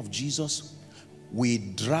name of Jesus, we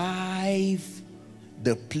drive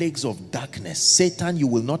the plagues of darkness. Satan, you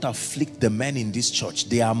will not afflict the men in this church.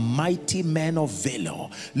 They are mighty men of valor.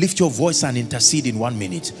 Lift your voice and intercede in 1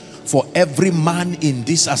 minute for every man in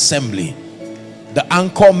this assembly. The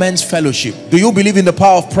Anchor Men's Fellowship. Do you believe in the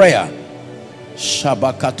power of prayer?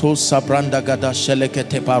 Shabakato sabranda gada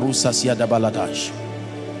shelekete parusa siada baladash.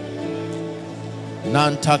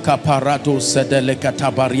 Nantaka parato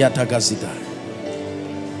sedelekata bariata gazida.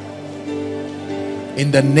 In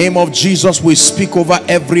the name of Jesus, we speak over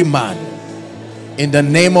every man. In the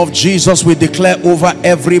name of Jesus, we declare over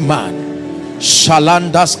every man.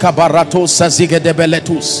 Shalandas kabarato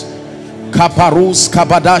sazigedebeletus. Kaparus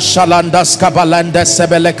kabada shalandas kabalandes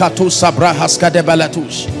sebelekatus sabrahas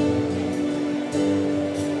kadebeletus.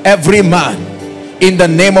 Every man, in the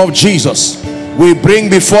name of Jesus, We bring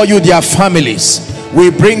before you their families. We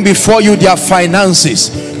bring before you their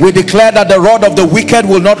finances. We declare that the rod of the wicked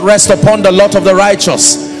will not rest upon the lot of the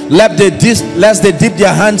righteous, lest they dip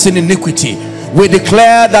their hands in iniquity. We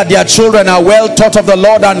declare that their children are well taught of the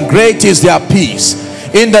Lord, and great is their peace.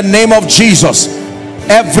 In the name of Jesus,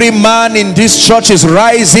 every man in this church is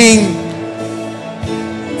rising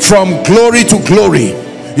from glory to glory.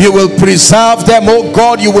 You will preserve them, oh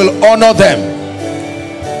God. You will honor them.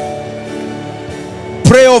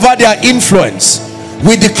 Pray over their influence.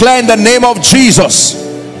 We declare in the name of Jesus,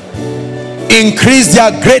 increase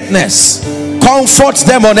their greatness, comfort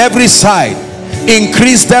them on every side,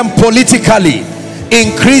 increase them politically,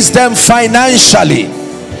 increase them financially,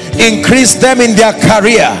 increase them in their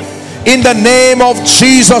career. In the name of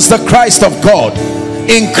Jesus the Christ of God,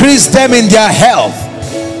 increase them in their health.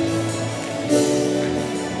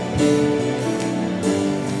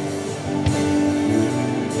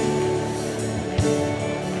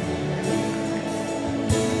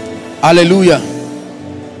 Hallelujah.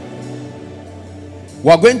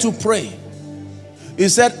 We're going to pray. He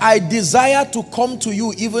said, I desire to come to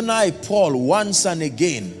you, even I, Paul, once and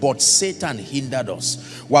again, but Satan hindered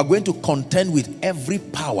us. We are going to contend with every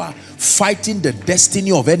power fighting the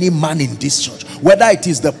destiny of any man in this church. Whether it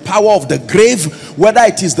is the power of the grave, whether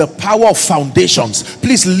it is the power of foundations.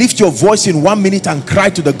 Please lift your voice in 1 minute and cry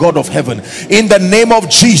to the God of heaven. In the name of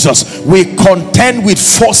Jesus, we contend with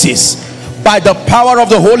forces by the power of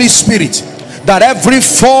the Holy Spirit, that every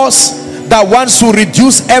force that wants to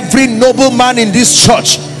reduce every noble man in this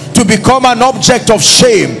church to become an object of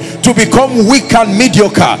shame, to become weak and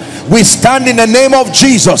mediocre, we stand in the name of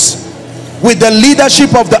Jesus with the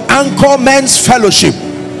leadership of the Anchor Men's Fellowship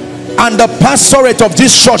and the pastorate of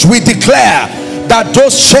this church. We declare that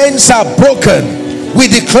those chains are broken. We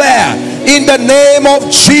declare in the name of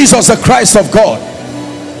Jesus the Christ of God,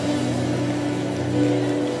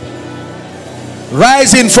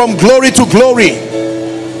 rising from glory to glory,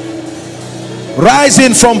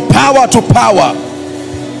 rising from power to power.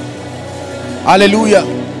 Hallelujah.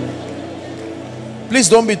 Please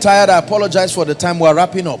don't be tired. I apologize for the time. We're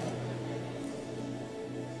wrapping up.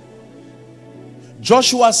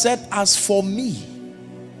 Joshua said, as for me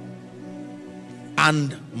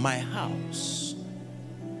and my house,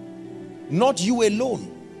 not you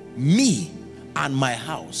alone, me and my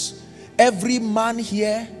house. Every man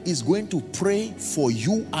here is going to pray for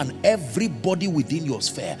you and everybody within your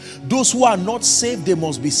sphere. Those who are not saved, they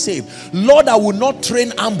must be saved. Lord, I will not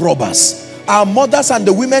train armed robbers. Our mothers and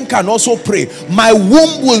the women can also pray. My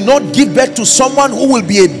womb will not give birth to someone who will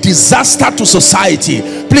be a disaster to society.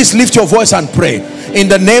 Please lift your voice and pray. In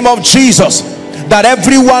the name of Jesus, that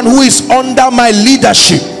everyone who is under my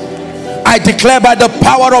leadership, I declare by the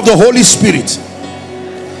power of the Holy Spirit,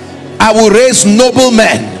 I will raise noble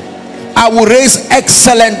men. I will raise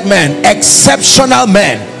excellent men, exceptional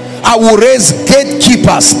men. I will raise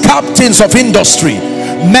gatekeepers, captains of industry,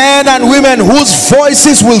 men and women whose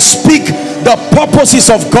voices will speak the purposes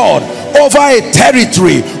of God over a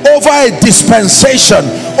territory, over a dispensation,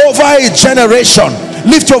 over a generation.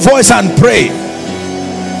 Lift your voice and pray.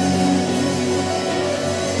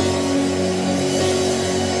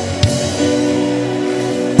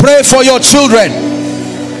 Pray for your children.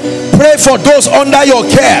 Pray for those under your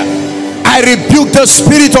care. I rebuke the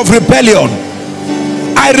spirit of rebellion.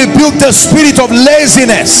 I rebuke the spirit of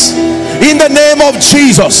laziness in the name of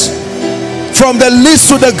Jesus. From the least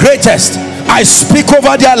to the greatest, I speak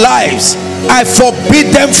over their lives. I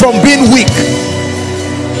forbid them from being weak.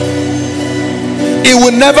 It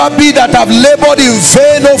will never be that I've labored in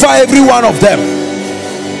vain over every one of them.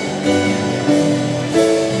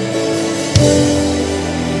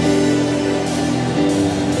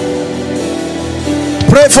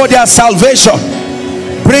 Pray for their salvation.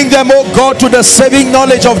 Bring them, oh God, to the saving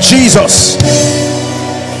knowledge of Jesus.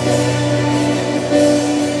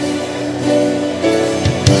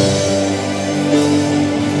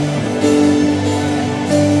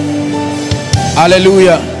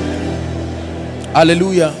 Hallelujah.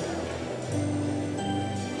 Hallelujah.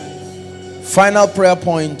 Final prayer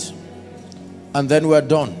point, and then we're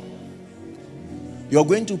done. You're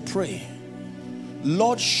going to pray,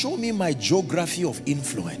 Lord, show me my geography of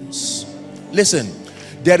influence. Listen,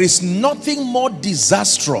 there is nothing more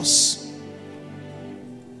disastrous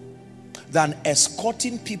than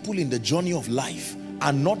escorting people in the journey of life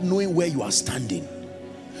and not knowing where you are standing.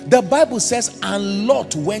 The Bible says, and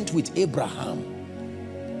Lot went with Abraham.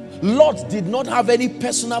 Lot did not have any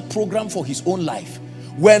personal program for his own life.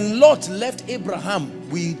 When Lot left Abraham,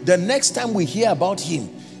 the next time we hear about him,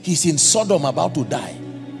 he's in Sodom about to die.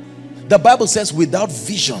 The Bible says, without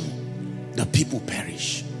vision, the people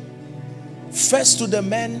perish. First to the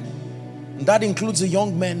men, that includes the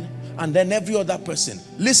young men, and then every other person.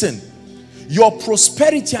 Listen, your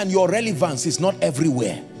prosperity and your relevance is not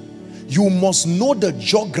everywhere. You must know the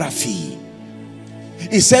geography.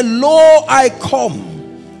 He said, lo, I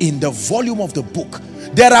come in the volume of the book.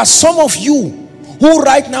 There are some of you who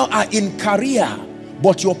right now are in career,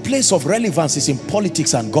 but your place of relevance is in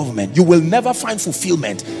politics and government. You will never find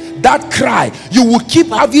fulfillment. That cry, you will keep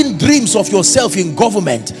having dreams of yourself in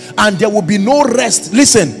government, and there will be no rest.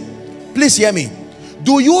 Listen, please hear me.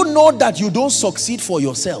 Do you know that you don't succeed for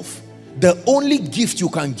yourself? The only gift you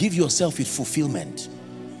can give yourself is fulfillment.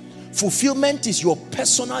 Fulfillment is your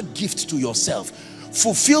personal gift to yourself.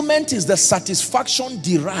 Fulfillment is the satisfaction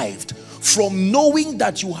derived from knowing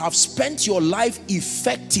that you have spent your life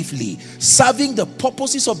effectively serving the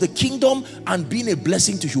purposes of the kingdom and being a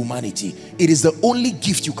blessing to humanity. It is the only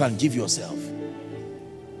gift you can give yourself.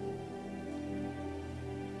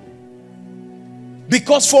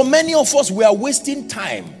 Because for many of us, we are wasting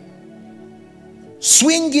time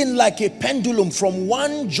swinging like a pendulum from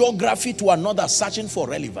one geography to another, searching for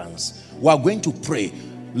relevance. We are going to pray,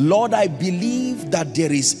 Lord, I believe that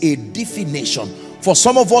there is a definition. For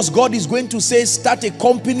some of us, God is going to say, start a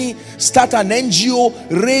company, start an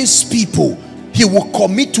NGO, raise people. He will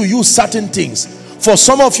commit to you certain things. For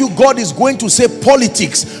some of you, God is going to say,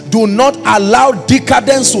 politics, do not allow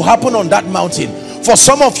decadence to happen on that mountain. For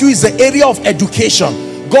some of you, it's the area of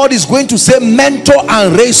education. God is going to say, mentor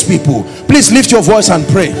and raise people. Please lift your voice and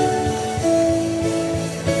pray.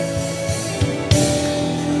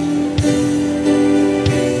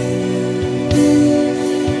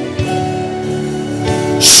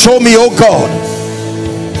 Show me, oh God.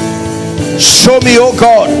 Show me, oh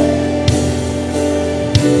God.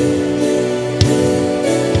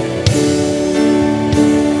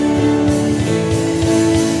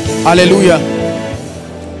 Hallelujah.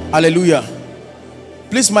 Hallelujah.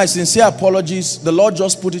 Please, my sincere apologies. The Lord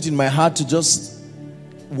just put it in my heart to just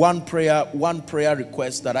one prayer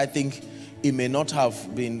request that I think it may not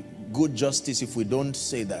have been good justice if we don't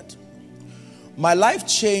say that. My life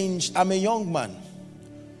changed. I'm a young man,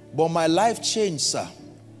 but my life changed, sir,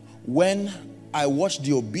 when I watched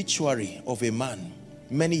the obituary of a man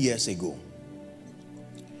many years ago.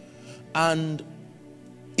 And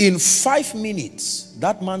in 5 minutes,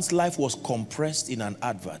 that man's life was compressed in an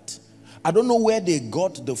advert. I don't know where they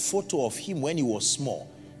got the photo of him when he was small.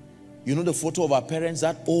 You know the photo of our parents,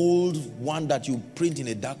 that old one that you print in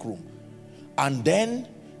a dark room. And then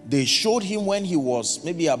they showed him when he was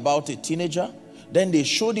maybe about a teenager. Then they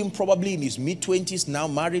showed him probably in his mid-20s, now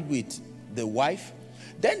married with the wife.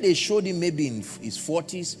 Then they showed him maybe in his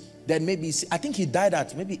 40s. Then maybe, I think he died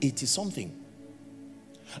at maybe 80 something.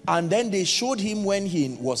 And then they showed him when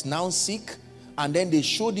he was now sick. And then they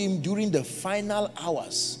showed him during the final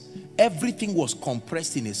hours. Everything was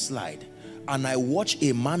compressed in a slide. And I watched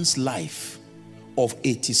a man's life of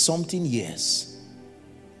 80 something years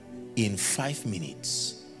in 5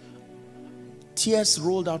 minutes. Tears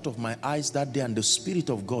rolled out of my eyes that day, and the Spirit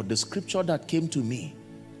of God, the scripture that came to me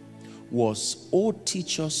was, "Oh,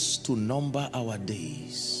 teach us to number our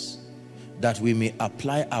days, that we may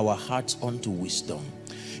apply our hearts unto wisdom."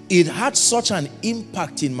 It had such an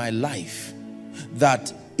impact in my life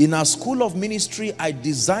that in our school of ministry, I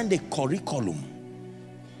designed a curriculum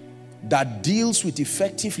that deals with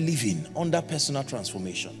effective living under personal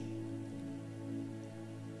transformation.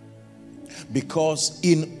 Because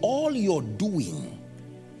in all your doing,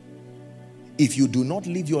 if you do not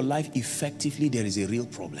live your life effectively, there is a real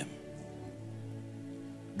problem.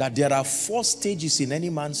 That there are 4 stages in any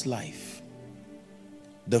man's life.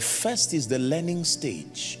 The first is the learning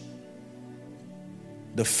stage.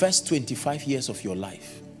 The first 25 years of your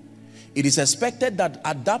life. It is expected that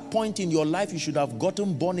at that point in your life, you should have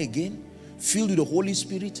gotten born again, filled with the Holy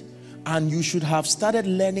Spirit, and you should have started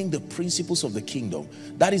learning the principles of the kingdom.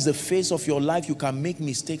 That is the phase of your life you can make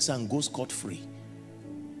mistakes and go scot-free.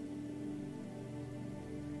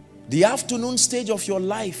 The afternoon stage of your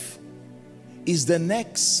life is the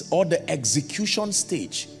next, or the execution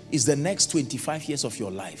stage is the next 25 years of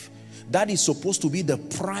your life. That is supposed to be the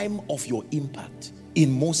prime of your impact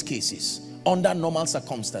in most cases, under normal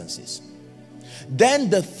circumstances. Then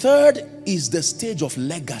the third is the stage of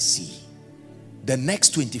legacy, the next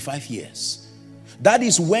 25 years. That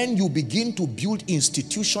is when you begin to build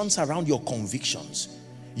institutions around your convictions.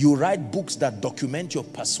 You write books that document your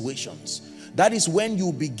persuasions. That is when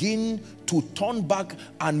you begin to turn back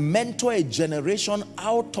and mentor a generation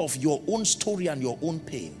out of your own story and your own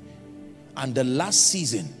pain. And the last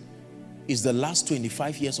season is the last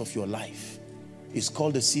 25 years of your life. It's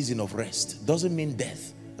called the season of rest. Doesn't mean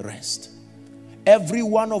death, rest. Every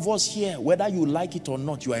one of us here, whether you like it or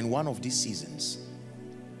not, you are in one of these seasons.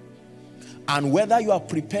 And whether you are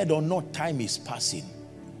prepared or not, time is passing.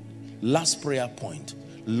 Last prayer point.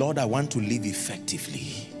 Lord, I want to live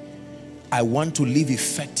effectively. I want to live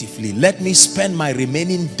effectively. Let me spend my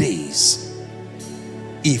remaining days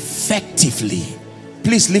effectively.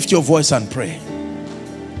 Please lift your voice and pray.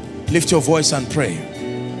 Lift your voice and pray.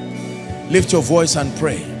 Lift your voice and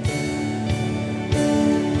pray.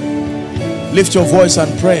 Lift your voice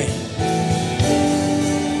and pray.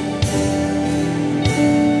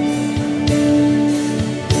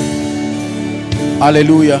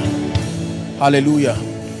 Hallelujah. Hallelujah.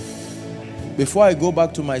 Before I go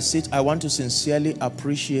back to my seat, I want to sincerely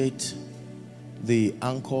appreciate the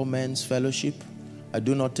Anchor Men's Fellowship. I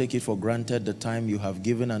do not take it for granted the time you have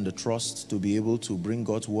given and the trust to be able to bring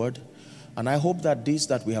God's word. And I hope that this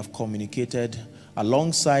that we have communicated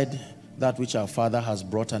alongside that which our Father has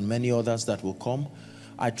brought and many others that will come,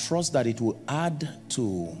 I trust that it will add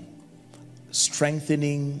to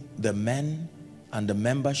strengthening the men and the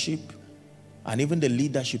membership and even the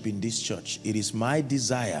leadership in this church. It is my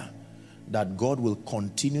desire that God will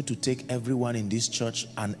continue to take everyone in this church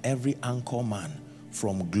and every anchor man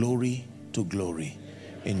from glory to glory.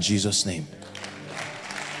 In Jesus' name.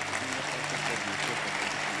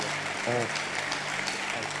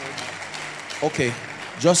 Okay,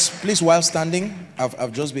 just please, while standing,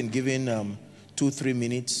 I've just been given 2-3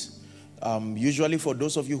 minutes. Usually for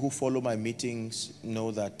those of you who follow my meetings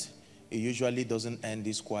know that it usually doesn't end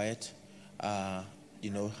this quiet.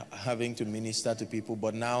 You know, having to minister to people,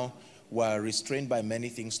 but now we're restrained by many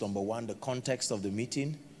things. Number one, the context of the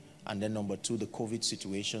meeting, and then number two, the COVID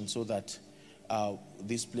situation, so that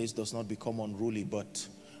this place does not become unruly. But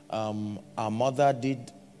our mother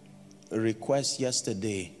did request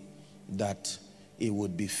yesterday that it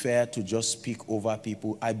would be fair to just speak over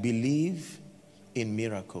people. I believe in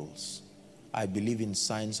miracles. I believe in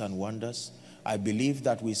signs and wonders. I believe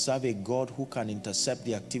that we serve a God who can intercept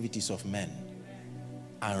the activities of men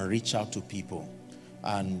and reach out to people.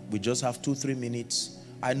 And we just have 2-3 minutes.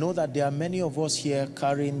 I know that there are many of us here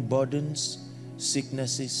carrying burdens,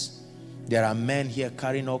 sicknesses. There are men here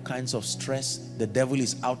carrying all kinds of stress. The devil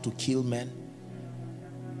is out to kill men,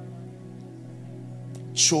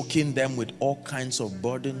 choking them with all kinds of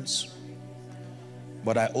burdens.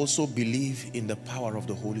 But I also believe in the power of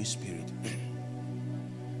the Holy Spirit.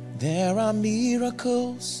 There are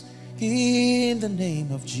miracles in the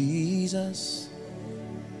name of Jesus.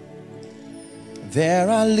 There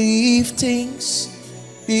are liftings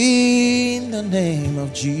in the name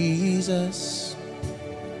of Jesus.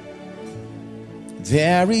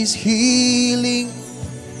 There is healing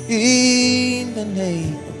in the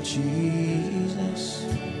name of Jesus.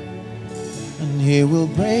 And He will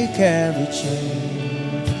break every chain.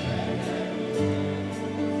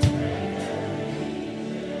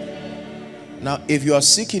 Now, if you are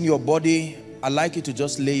sick in your body, I'd like you to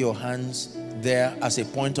just lay your hands there as a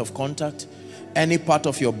point of contact. Any part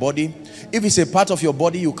of your body. If it's a part of your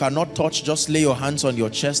body you cannot touch, just lay your hands on your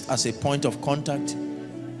chest as a point of contact.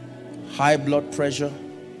 High blood pressure,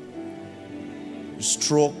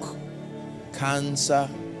 stroke, cancer,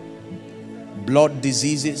 blood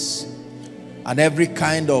diseases, and every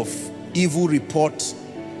kind of evil report.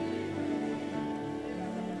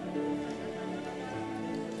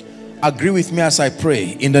 Agree with me as I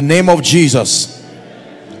pray. In the name of Jesus.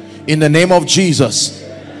 In the name of Jesus.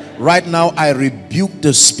 Right now, I rebuke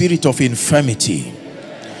the spirit of infirmity.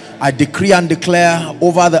 I decree and declare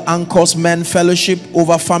over the Anchors Men Fellowship,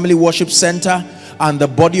 over Family Worship Center, and the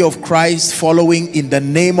body of Christ following, in the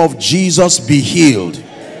name of Jesus, be healed.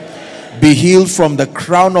 Be healed from the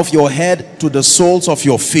crown of your head to the soles of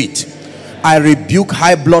your feet. I rebuke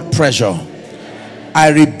high blood pressure. I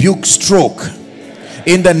rebuke stroke.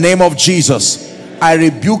 In the name of Jesus, I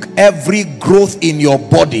rebuke every growth in your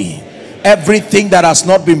body. Everything that has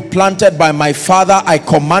not been planted by my Father, I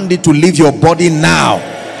command it to leave your body now.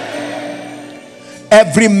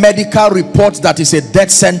 Every medical report that is a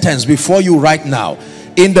death sentence before you right now,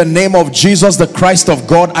 in the name of Jesus, the Christ of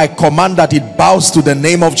God, I command that it bows to the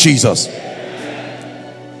name of Jesus.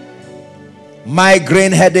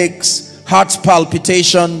 Migraine headaches, heart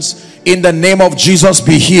palpitations, in the name of Jesus,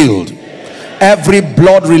 be healed. Every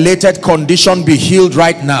blood related condition, be healed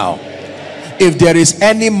right now. If there is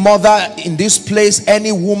any mother in this place,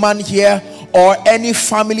 any woman here, or any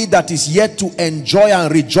family that is yet to enjoy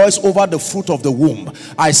and rejoice over the fruit of the womb,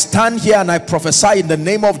 I stand here and I prophesy in the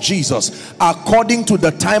name of Jesus, according to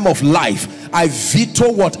the time of life, I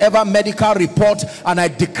veto whatever medical report, and I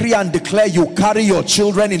decree and declare you carry your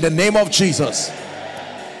children in the name of Jesus.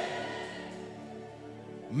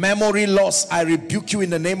 Memory loss, I rebuke you in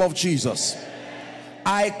the name of Jesus.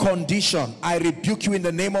 Eye condition, I rebuke you in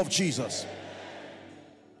the name of Jesus.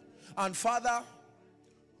 And Father,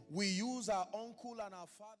 we use our uncle and our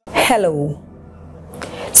father. Hello.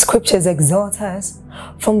 Scriptures exhort us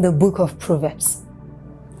from the book of Proverbs.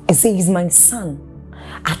 It says, my son,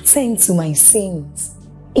 attend to my sayings,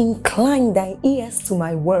 incline thy ears to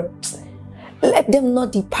my words, let them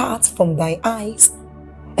not depart from thy eyes,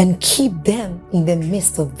 and keep them in the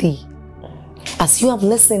midst of thee. As you have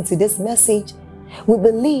listened to this message, we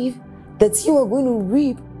believe that you are going to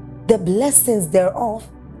reap the blessings thereof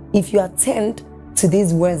if you attend to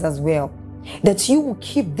these words as well. That you will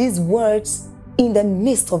keep these words in the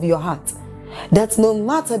midst of your heart. That no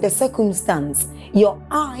matter the circumstance, your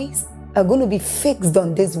eyes are going to be fixed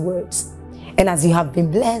on these words. And as you have been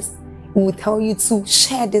blessed, we will tell you to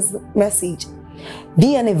share this message.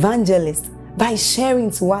 Be an evangelist by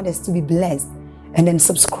sharing to others to be blessed. And then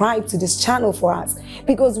subscribe to this channel for us,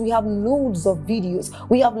 because we have loads of videos,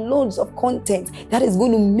 we have loads of content that is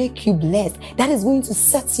going to make you blessed, that is going to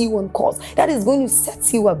set you on course, that is going to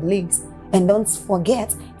set you ablaze. And don't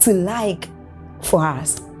forget to like for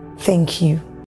us. Thank you.